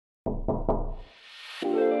Hi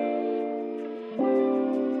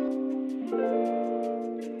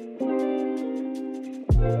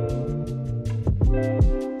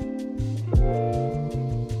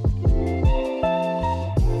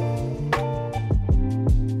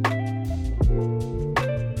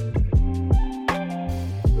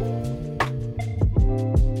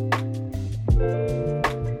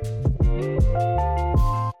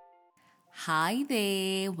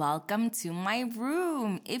there, welcome to my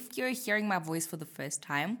room. If you're hearing my voice for the first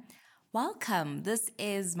time, welcome. This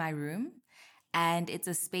is my room, and it's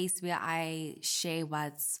a space where I share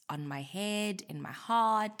what's on my head, in my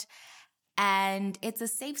heart, and it's a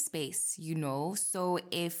safe space, you know. So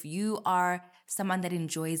if you are someone that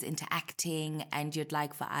enjoys interacting and you'd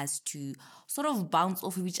like for us to sort of bounce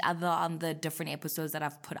off of each other on the different episodes that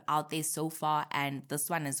I've put out there so far and this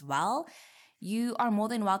one as well, you are more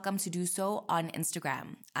than welcome to do so on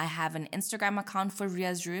Instagram. I have an Instagram account for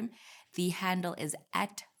Ria's Room. The handle is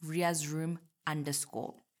at Ria's Room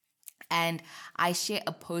 _ and I share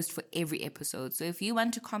a post for every episode. So if you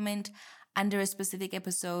want to comment under a specific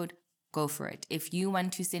episode, go for it. If you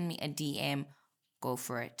want to send me a DM, go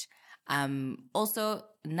for it. Also,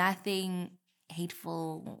 nothing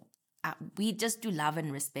hateful. We just do love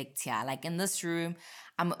and respect here. Like in this room,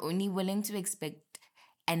 I'm only willing to expect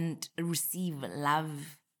and receive love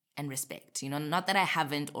and respect. You know, not that I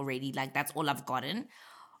haven't already, like that's all I've gotten,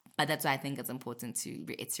 but that's why I think it's important to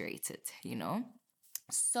reiterate it, you know?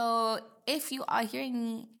 So if you are hearing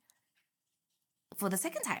me for the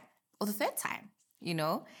second time or the third time, you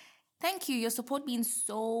know, thank you. Your support means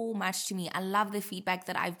so much to me. I love the feedback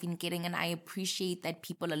that I've been getting, and I appreciate that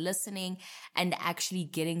people are listening and actually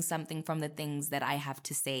getting something from the things that I have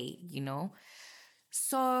to say, you know?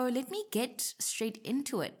 So let me get straight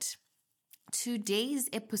into it. Today's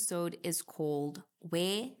episode is called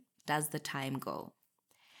Where Does the Time Go?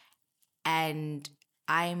 And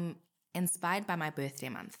I'm inspired by my birthday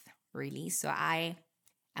month, really. So I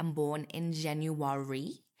am born in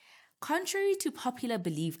January. Contrary to popular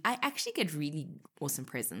belief, I actually get really awesome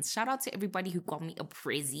presents. Shout out to everybody who got me a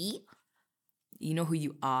prezzy. You know who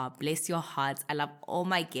you are. Bless your hearts. I love all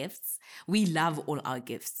my gifts. We love all our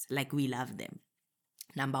gifts. Like, we love them.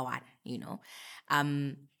 Number one, you know.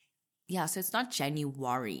 Yeah, so it's not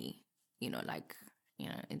January, you know, like, you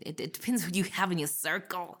know, it depends who you have in your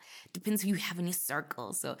circle. Depends who you have in your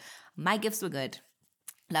circle. So my gifts were good.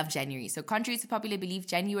 Love January. So contrary to popular belief,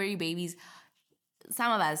 January babies,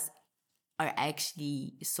 some of us are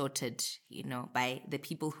actually sorted, you know, by the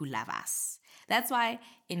people who love us. That's why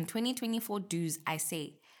in 2024 dues, I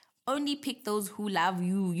say, only pick those who love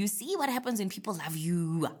you. You see what happens when people love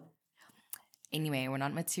you. Anyway, we're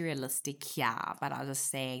not materialistic here, but I was just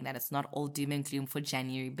saying that it's not all doom and gloom for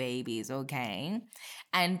January babies, okay?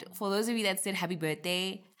 And for those of you that said happy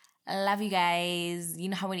birthday, I love you guys. You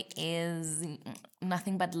know how it is.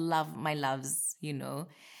 Nothing but love, my loves, you know?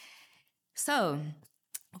 So,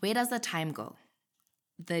 where does the time go?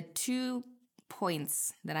 The 2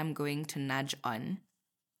 points that I'm going to nudge on.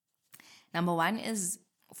 Number one is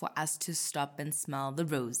for us to stop and smell the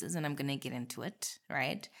roses, and I'm going to get into it,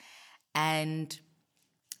 right? And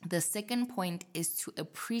the second point is to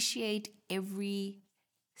appreciate every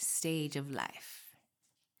stage of life.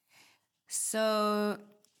 So,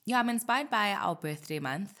 yeah, I'm inspired by our birthday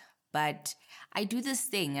month, but I do this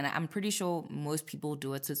thing, and I'm pretty sure most people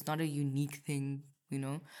do it, so it's not a unique thing, you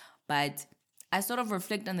know, but I sort of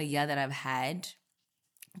reflect on the year that I've had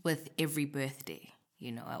with every birthday,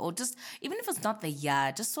 you know, or just, even if it's not the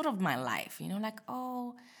year, just sort of my life, you know, like,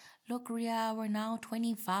 oh, look, Ria, we're now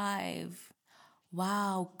 25.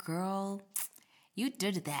 Wow, girl, you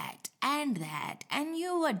did that, and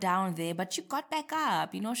you were down there, but you got back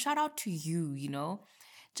up, you know, shout out to you, you know.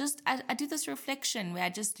 Just, I do this reflection where I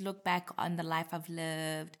just look back on the life I've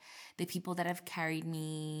lived, the people that have carried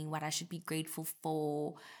me, what I should be grateful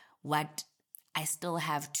for, what I still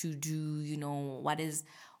have to do, you know,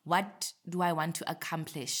 what do I want to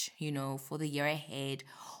accomplish, you know, for the year ahead.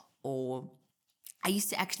 Or I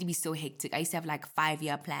used to actually be so hectic. I used to have like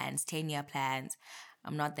 5-year plans, 10-year plans.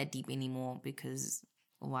 I'm not that deep anymore because,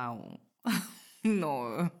 wow,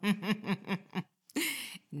 no.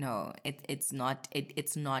 No, it's not,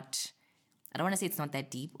 it's not, I don't want to say it's not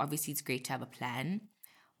that deep. Obviously, it's great to have a plan,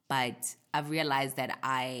 but I've realized that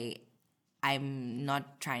I'm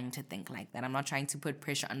not trying to think like that. I'm not trying to put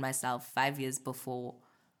pressure on myself 5 years before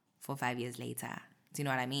for 5 years later. Do you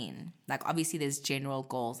know what I mean? Like, obviously, there's general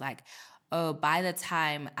goals like, oh, by the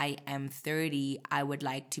time I am 30, I would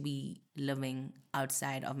like to be living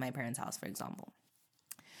outside of my parents' house, for example.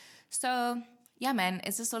 So, yeah, man,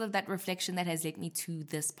 it's just sort of that reflection that has led me to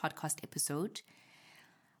this podcast episode.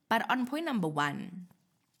 But on point number one,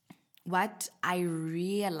 what I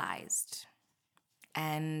realized,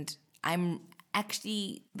 and I'm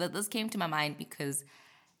actually, this came to my mind because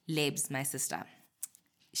Lebs, my sister,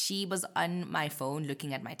 she was on my phone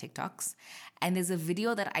looking at my TikToks, and there's a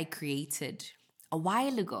video that I created a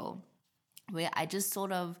while ago where I just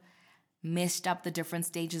sort of messed up the different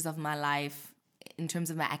stages of my life in terms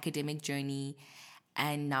of my academic journey,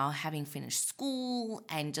 and now having finished school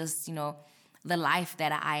and just, the life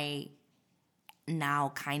that I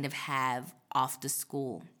now kind of have after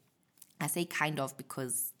school. I say kind of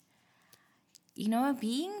because,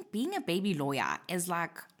 being a baby lawyer is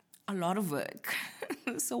like a lot of work.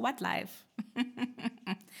 So what life? What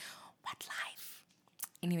life?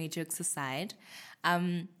 Anyway, jokes aside,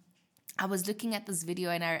 I was looking at this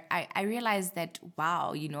video and I realized that,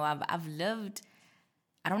 wow, I've lived,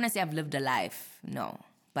 I don't want to say I've lived a life, no,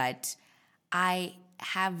 but I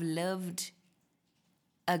have lived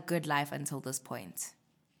a good life until this point,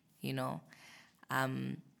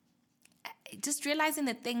 just realizing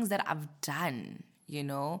the things that I've done,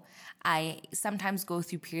 I sometimes go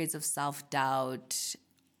through periods of self-doubt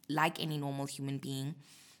like any normal human being.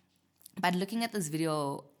 But looking at this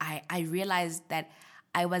video, I realized that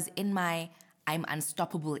I was in my I'm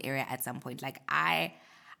unstoppable area at some point. Like I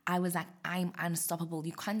was like, I'm unstoppable.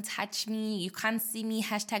 You can't touch me. You can't see me.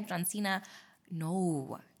 Hashtag John Cena.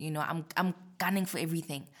 No, I'm gunning for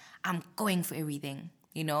everything. I'm going for everything,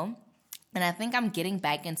 And I think I'm getting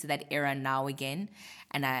back into that era now again.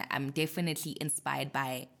 And I'm definitely inspired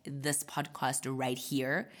by this podcast right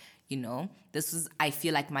here. This was, I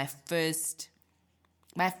feel like my first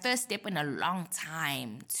step in a long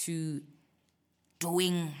time to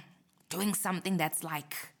doing something that's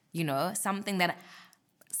like, something that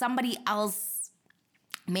somebody else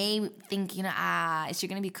may think, is she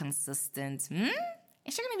going to be consistent?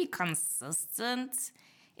 Is she going to be consistent?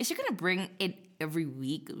 Is she going to bring it every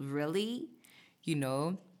week? Really?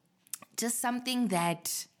 Just something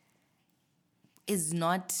that is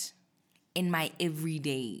not in my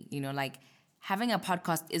everyday, like having a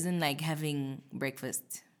podcast isn't like having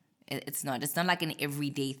breakfast. It's not like an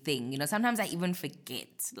everyday thing. Sometimes I even forget,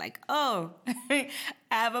 like, oh, I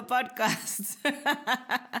have a podcast.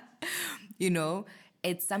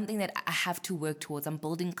 It's something that I have to work towards. I'm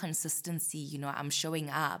building consistency, I'm showing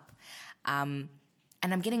up. And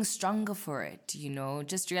I'm getting stronger for it,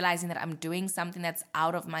 just realizing that I'm doing something that's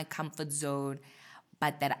out of my comfort zone,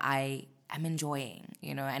 but that I am enjoying,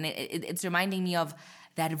 and it's reminding me of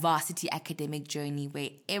that varsity academic journey where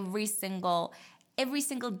every single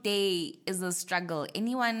day is a struggle.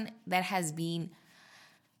 Anyone that has been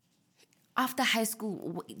after high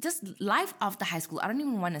school, just life after high school, I don't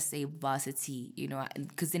even want to say varsity,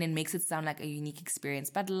 because then it makes it sound like a unique experience.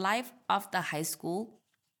 But life after high school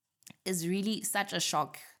is really such a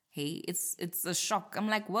shock. Hey, it's a shock. I'm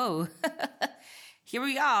like, whoa, here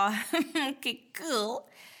we are. Okay, cool.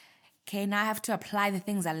 Okay, now I have to apply the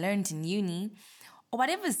things I learned in uni. Or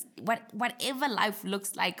whatever life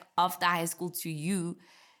looks like after high school to you,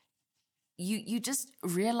 you just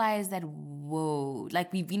realize that, whoa,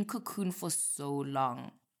 like we've been cocooned for so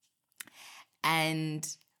long. And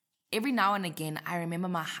every now and again, I remember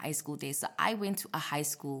my high school days. So I went to a high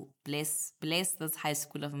school, bless this high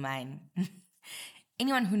school of mine.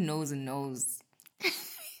 Anyone who knows knows.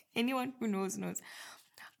 Anyone who knows knows.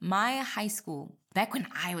 My high school, back when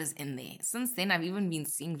I was in there, since then I've even been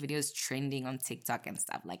seeing videos trending on TikTok and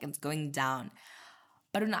stuff, like it's going down.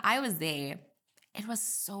 But when I was there, it was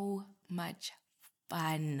so much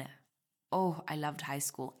fun. Oh, I loved high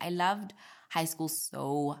school. I loved high school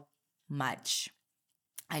so much.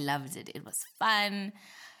 I loved it. It was fun.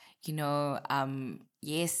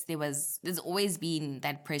 Yes, there's always been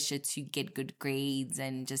that pressure to get good grades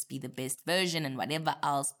and just be the best version and whatever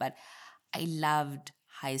else. But I loved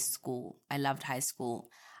high school. I loved high school.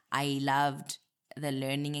 I loved the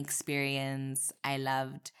learning experience. I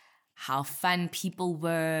loved how fun people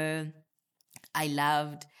were. I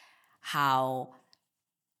loved how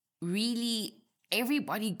really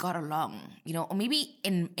everybody got along, or maybe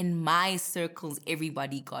in my circles,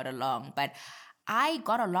 everybody got along, but I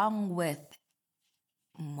got along with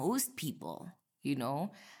most people, we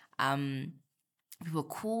were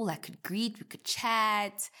cool. I could greet, we could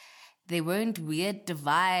chat. There weren't weird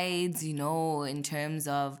divides, in terms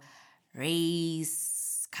of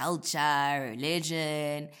race, culture,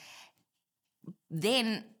 religion.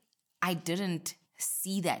 Then I didn't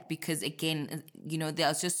see that because, again, there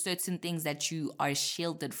are just certain things that you are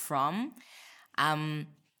shielded from. And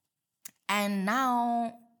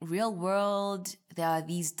now, real world, there are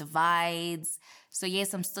these divides. So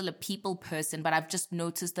yes, I'm still a people person, but I've just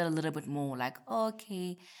noticed it a little bit more. Like, oh,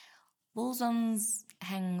 okay, those ones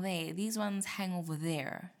hang there, these ones hang over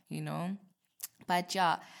there, you know? But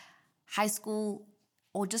yeah, high school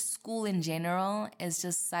or just school in general is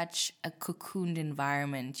just such a cocooned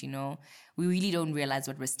environment, you know? We really don't realize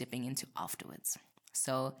what we're stepping into afterwards.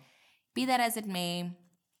 So, be that as it may,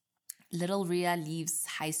 little Ria leaves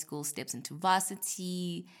high school, steps into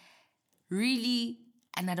varsity. Really,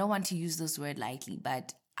 and I don't want to use this word lightly,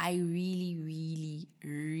 but I really, really,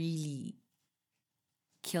 really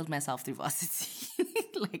killed myself through varsity.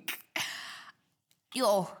 Like,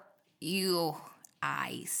 yo,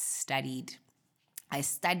 I studied. I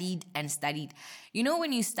studied and studied. You know,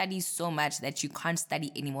 when you study so much that you can't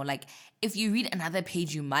study anymore, like if you read another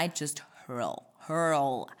page, you might just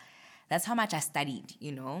hurl. That's how much I studied,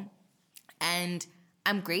 you know? And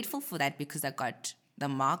I'm grateful for that because I got the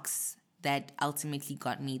marks that ultimately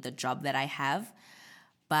got me the job that I have.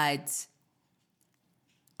 But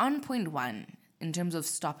on point one, in terms of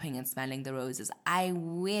stopping and smelling the roses, I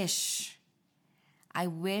wish I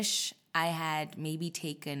had maybe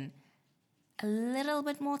taken a little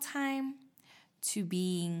bit more time to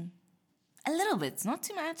being a little bit, not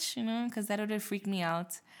too much, you know, because that would freak me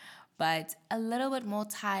out, but a little bit more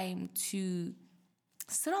time to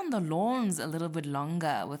sit on the lawns a little bit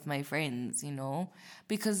longer with my friends, you know,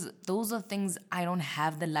 because those are things I don't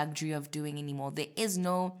have the luxury of doing anymore. There is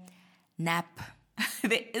no nap.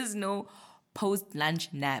 There is no post-lunch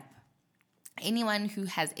nap. Anyone who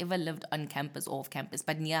has ever lived on campus or off campus,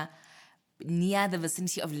 but near the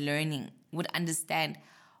vicinity of learning would understand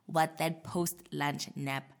what that post-lunch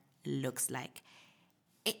nap looks like.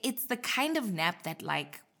 It's the kind of nap that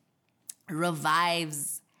like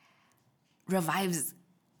revives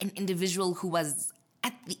an individual who was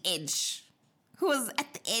at the edge.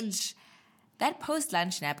 That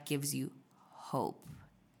post-lunch nap gives you hope.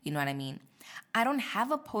 You know what I mean? I don't have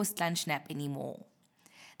a post-lunch nap anymore.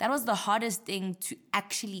 That was the hardest thing to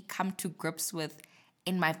actually come to grips with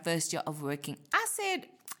in my first year of working. I said,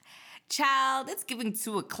 child, it's giving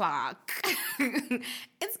 2 o'clock.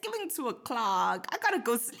 It's giving 2 o'clock. I gotta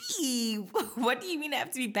go sleep. What do you mean I have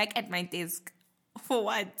to be back at my desk? For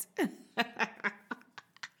what?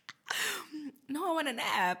 No, I want a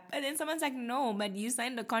nap. And then someone's like, no, but you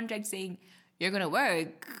signed a contract saying you're gonna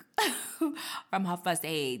work from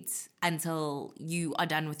 8:30 until you are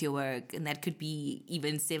done with your work. And that could be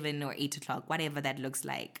even 7 or 8 o'clock, whatever that looks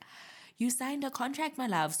like. You signed a contract, my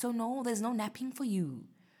love. So no, there's no napping for you,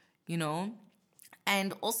 you know?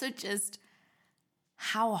 And also just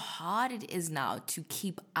how hard it is now to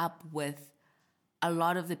keep up with a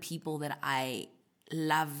lot of the people that I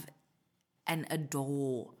love and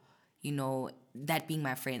adore, you know, that being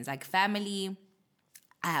my friends. Like family,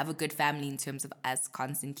 I have a good family in terms of us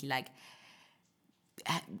constantly like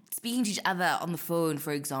speaking to each other on the phone,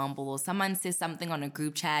 for example, or someone says something on a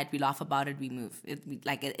group chat, we laugh about it, we move.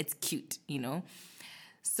 It's cute, you know?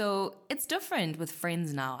 So it's different with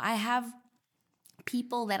friends now. I have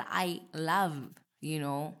people that I love, you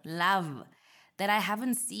know, that I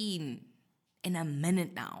haven't seen in a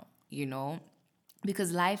minute now, you know,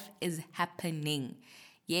 because life is happening.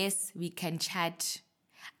 Yes, we can chat.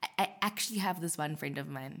 I actually have this one friend of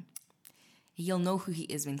mine. He'll know who he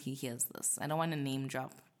is when he hears this. I don't want to name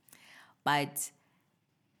drop. But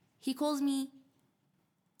he calls me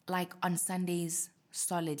like on Sundays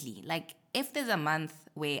solidly. Like if there's a month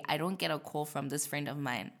where I don't get a call from this friend of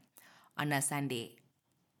mine on a Sunday,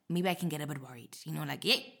 maybe I can get a bit worried. You know, like,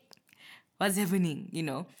 yeah, what's happening? You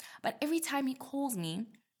know? But every time he calls me,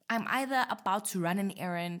 I'm either about to run an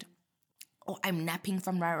errand or I'm napping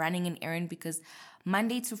from running an errand because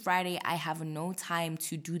Monday to Friday, I have no time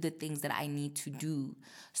to do the things that I need to do.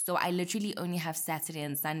 So I literally only have Saturday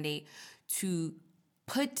and Sunday to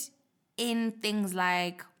put in things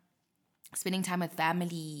like spending time with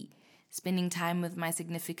family, spending time with my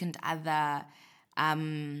significant other,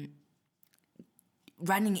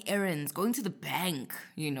 running errands, going to the bank,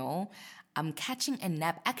 you know, catching a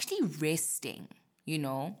nap, actually resting, you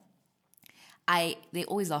know. They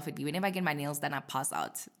always laugh at me. Whenever I get my nails done, I pass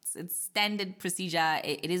out. It's standard procedure.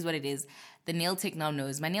 It is what it is. The nail tech now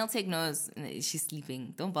knows. My nail tech knows she's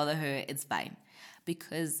sleeping. Don't bother her. It's fine.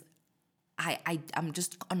 Because I'm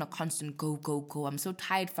just on a constant go, go, go. I'm so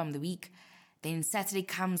tired from the week. Then Saturday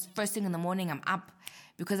comes, first thing in the morning, I'm up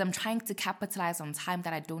because I'm trying to capitalize on time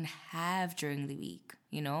that I don't have during the week,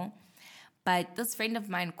 you know? But this friend of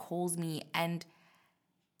mine calls me and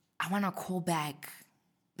I want to call back.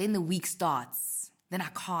 Then the week starts. Then I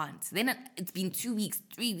can't. Then it's been 2 weeks,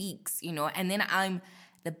 3 weeks, you know, and then I'm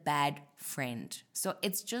the bad friend. So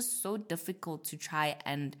it's just so difficult to try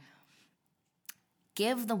and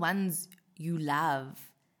give the ones you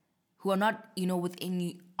love who are not,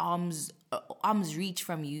 within arm's reach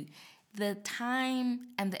from you, the time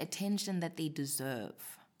and the attention that they deserve,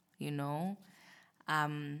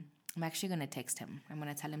 I'm actually going to text him. I'm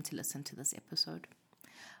going to tell him to listen to this episode.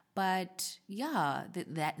 But yeah,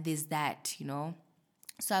 there's that,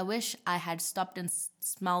 So I wish I had stopped and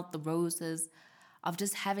smelled the roses of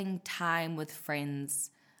just having time with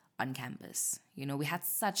friends on campus. We had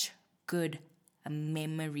such good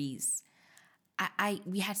memories.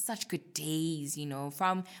 We had such good days,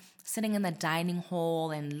 from sitting in the dining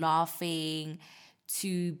hall and laughing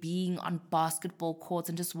to being on basketball courts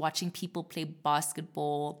and just watching people play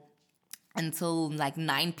basketball until like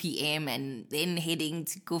 9 p.m. and then heading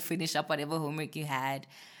to go finish up whatever homework you had.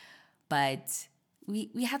 But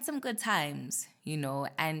we had some good times,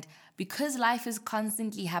 and because life is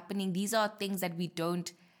constantly happening, these are things that we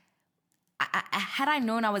don't, had I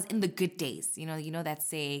known I was in the good days, that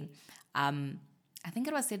saying, I think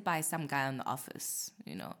it was said by some guy in the office,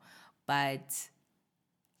 but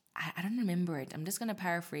I don't remember it. I'm just going to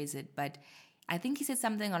paraphrase it, but I think he said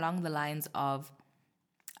something along the lines of,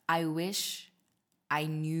 I wish I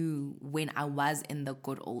knew when I was in the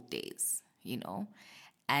good old days,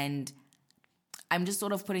 and I'm just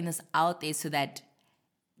sort of putting this out there so that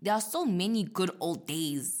there are so many good old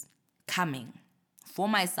days coming for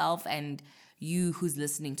myself and you who's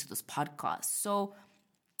listening to this podcast. So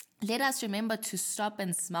let us remember to stop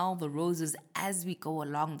and smell the roses as we go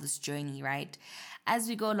along this journey, right? As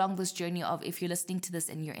we go along this journey of, if you're listening to this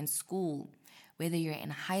and you're in school, whether you're in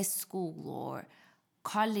high school or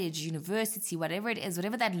college, university, whatever it is,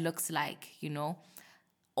 whatever that looks like,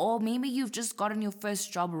 or maybe you've just gotten your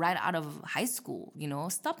first job right out of high school,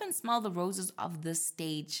 stop and smell the roses of this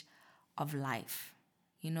stage of life,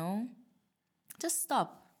 just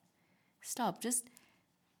stop, just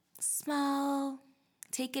smell,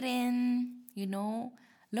 take it in,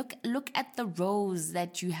 look at the rose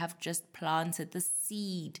that you have just planted, the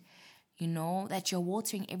seed, that you're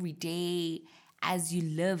watering every day as you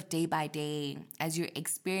live day by day, as you're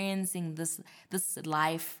experiencing this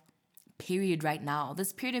life period right now,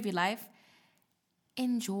 this period of your life.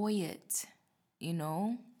 Enjoy it,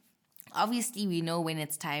 Obviously, we know when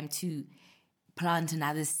it's time to plant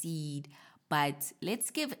another seed, but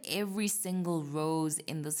let's give every single rose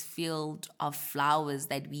in this field of flowers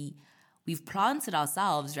that we've planted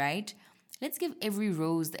ourselves, right? Let's give every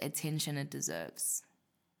rose the attention it deserves,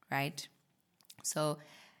 right? So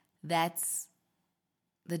that's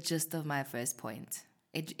the gist of my first point.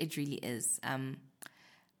 It really is.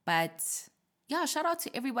 But yeah, shout out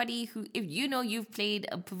to everybody who, if you've played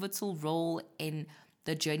a pivotal role in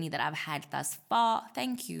the journey that I've had thus far,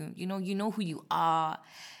 thank you. You know who you are.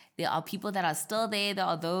 There are people that are still there. There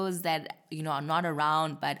are those that, are not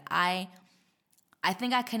around. But I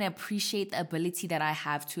think I can appreciate the ability that I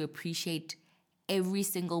have to appreciate every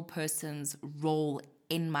single person's role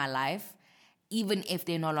in my life, even if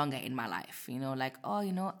they're no longer in my life.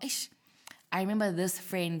 I remember this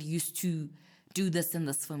friend used to do this and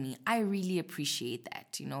this for me. I really appreciate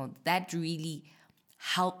that. That really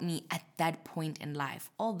helped me at that point in life.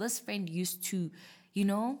 Oh, this friend used to,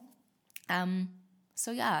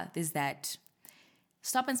 So yeah, there's that.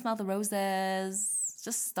 Stop and smell the roses.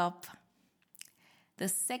 Just stop. The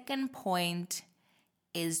second point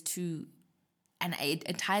is to, and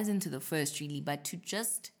it ties into the first really, but to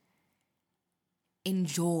just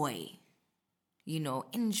enjoy,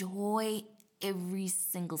 enjoy every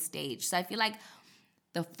single stage. So I feel like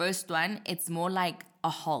the first one, it's more like a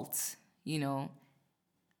halt,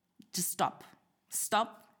 just stop,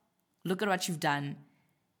 look at what you've done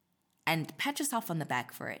and pat yourself on the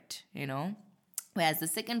back for it, Whereas the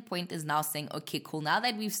second point is now saying, okay, cool. Now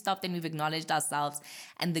that we've stopped and we've acknowledged ourselves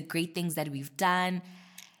and the great things that we've done,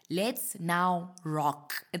 let's now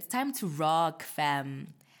rock. It's time to rock,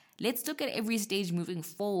 fam. Let's look at every stage moving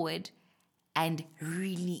forward and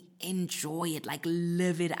really enjoy it, like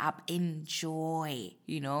live it up, enjoy,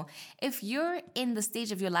 If you're in the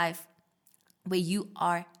stage of your life where you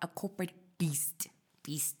are a corporate beast,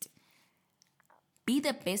 be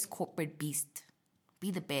the best corporate beast. Be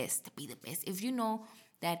the best. If you know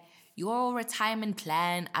that your retirement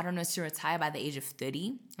plan, I don't know if you retire by the age of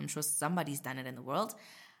 30, I'm sure somebody's done it in the world,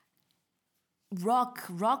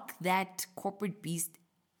 rock that corporate beast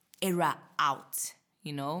era out,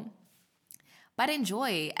 But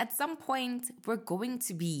enjoy. At some point, we're going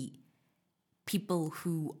to be people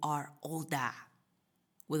who are older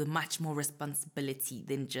with much more responsibility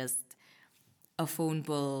than just a phone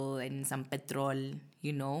bill and some petrol,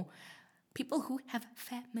 People who have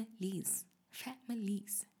families,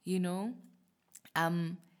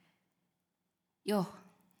 Yo,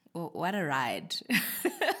 what a ride.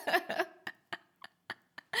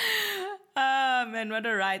 Ah, man, what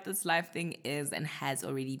a ride this life thing is and has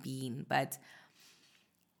already been. But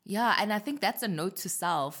yeah, and I think that's a note to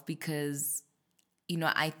self because,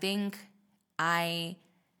 I think I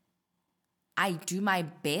I do my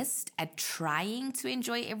best at trying to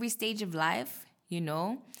enjoy every stage of life.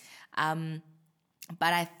 Um,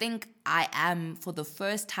 but I think I am, for the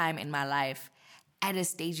first time in my life, at a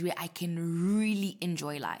stage where I can really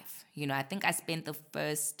enjoy life. I think I spent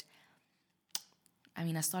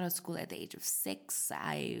I started school at the age of 6.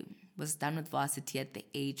 I was done with varsity at the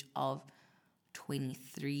age of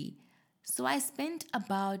 23. So I spent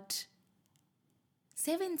about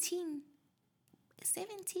 17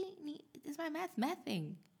 is my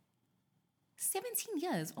mathing. 17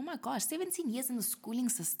 years. Oh my gosh, 17 years in the schooling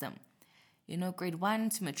system. Grade 1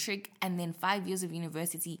 to matric and then 5 years of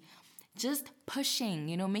university. Just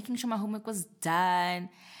pushing, making sure my homework was done,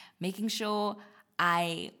 making sure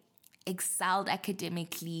I excelled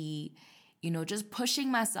academically, just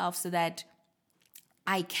pushing myself so that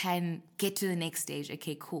I can get to the next stage.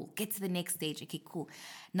 Okay, cool. Get to the next stage. Okay, cool.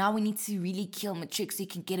 Now we need to really kill matric so you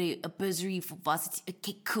can get a bursary for varsity.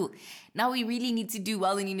 Okay, cool. Now we really need to do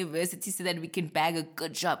well in university so that we can bag a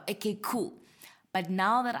good job. Okay, cool. But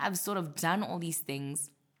now that I've sort of done all these things,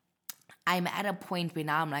 I'm at a point where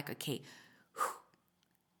now I'm like, okay,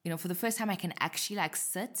 for the first time I can actually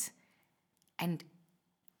sit and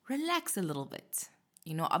relax a little bit.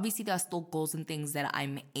 Obviously there are still goals and things that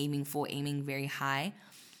I'm aiming very high,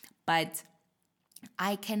 but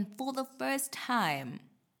I can, for the first time,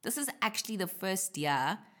 this is actually the first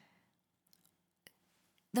year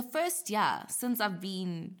since I've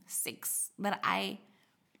been 6 that I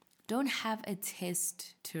don't have a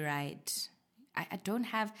test to write. I don't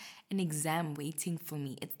have an exam waiting for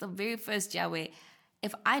me. It's the very first year where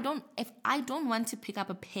if I don't want to pick up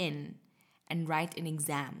a pen and write an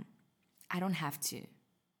exam, I don't have to.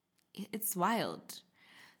 It's wild.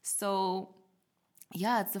 So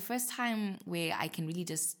yeah, it's the first time where I can really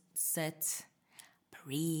just sit,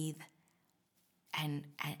 breathe, and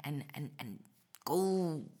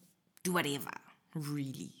go do whatever,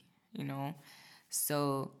 really.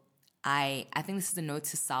 So I think this is a note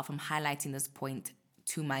to self. I'm highlighting this point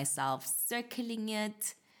to myself, circling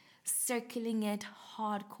it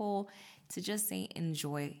hardcore, to just say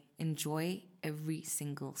enjoy every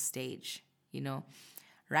single stage.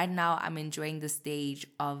 Right now I'm enjoying the stage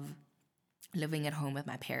of living at home with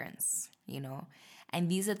my parents. And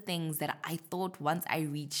these are things that I thought once I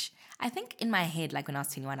reach, I think in my head, like when I was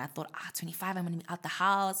 21, I thought, 25, I'm going to be out the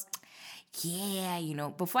house. Yeah,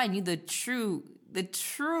 before I knew the true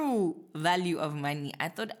value of money, I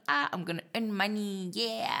thought, I'm going to earn money.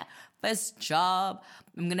 Yeah, first job,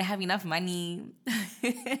 I'm going to have enough money.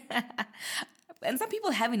 And some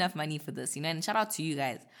people have enough money for this, and shout out to you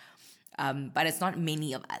guys. But it's not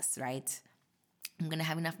many of us, right? I'm going to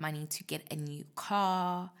have enough money to get a new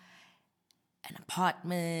car, an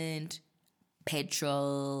apartment,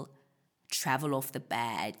 petrol, travel off the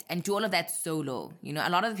bat, and do all of that solo. A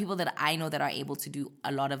lot of the people that I know that are able to do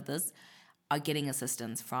a lot of this are getting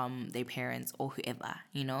assistance from their parents or whoever.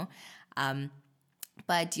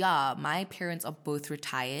 But yeah, my parents are both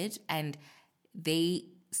retired and they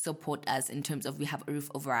support us in terms of we have a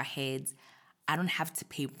roof over our heads. I don't have to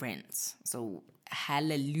pay rent. So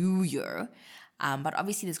hallelujah. But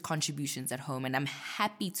obviously there's contributions at home and I'm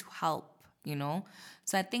happy to help.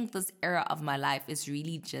 So I think this era of my life is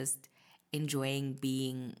really just enjoying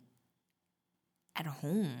being at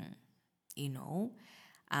home.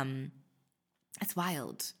 It's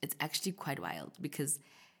wild. It's actually quite wild because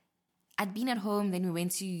I'd been at home, then we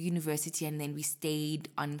went to university and then we stayed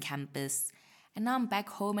on campus. And now I'm back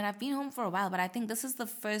home and I've been home for a while, but I think this is the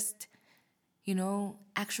first,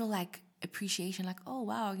 actual appreciation. Oh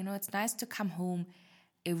wow, it's nice to come home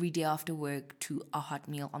every day after work to a hot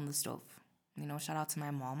meal on the stove. Shout out to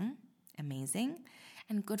my mom. Amazing.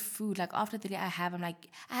 And good food. After the day I have, I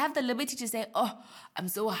have the liberty to say, oh, I'm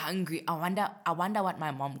so hungry. I wonder what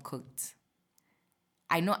my mom cooked.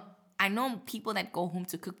 I know people that go home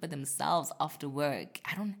to cook for themselves after work.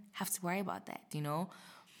 I don't have to worry about that,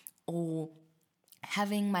 Or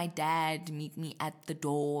having my dad meet me at the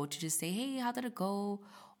door to just say, hey, how did it go?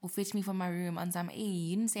 Or fetch me from my room and say, hey,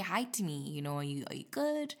 you didn't say hi to me. Are you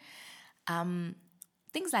good?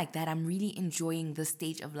 Things like that. I'm really enjoying the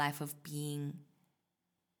stage of life of being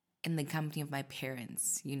in the company of my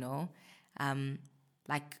parents, I'm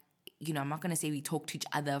not going to say we talk to each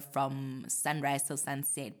other from sunrise till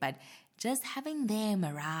sunset, but just having them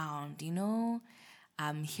around,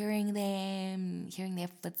 hearing them, hearing their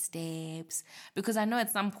footsteps. Because I know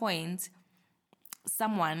at some point,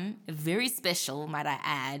 someone very special, might I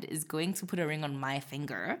add, is going to put a ring on my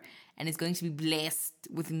finger and is going to be blessed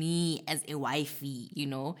with me as a wifey,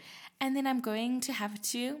 And then I'm going to have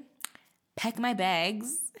to pack my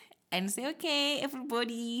bags and say, okay,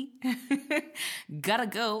 everybody, gotta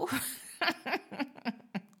go.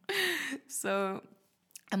 So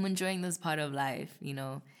I'm enjoying this part of life,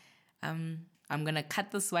 I'm going to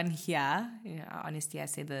cut this one here. Honestly, I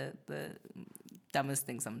say the dumbest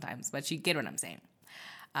thing sometimes, but you get what I'm saying.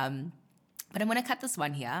 But I'm going to cut this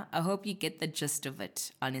one here. I hope you get the gist of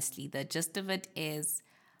it, honestly. The gist of it is,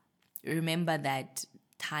 remember that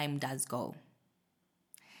time does go.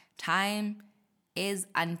 Time is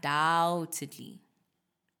undoubtedly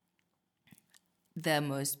the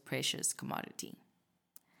most precious commodity.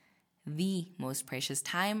 The most precious.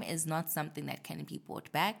 Time is not something that can be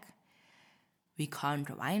bought back. We can't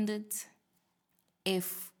rewind it.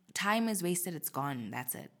 If time is wasted, it's gone.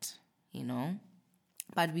 That's it,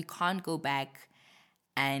 But we can't go back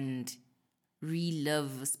and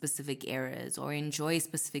relive specific eras or enjoy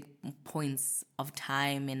specific points of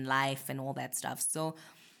time in life and all that stuff. So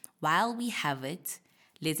while we have it,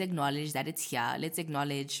 let's acknowledge that it's here. Let's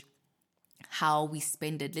acknowledge how we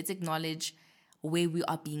spend it. Let's acknowledge where we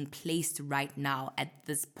are being placed right now at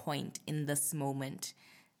this point in this moment.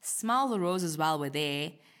 Smell the roses while we're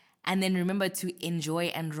there, and then remember to enjoy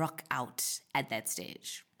and rock out at that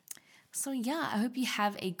stage. So yeah, I hope you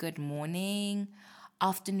have a good morning,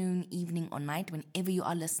 afternoon, evening, or night whenever you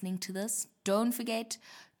are listening to this. Don't forget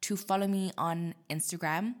to follow me on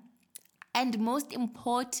Instagram. And most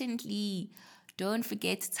importantly, don't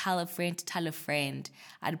forget to tell a friend.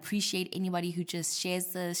 I'd appreciate anybody who just shares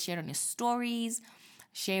this, share it on your stories,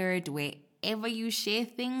 share it wherever you share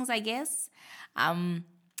things, I guess.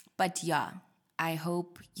 But yeah, I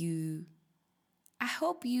hope you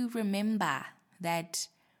remember that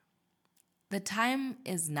the time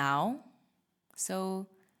is now, so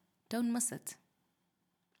don't miss it.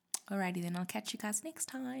 Alrighty then, I'll catch you guys next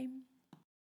time.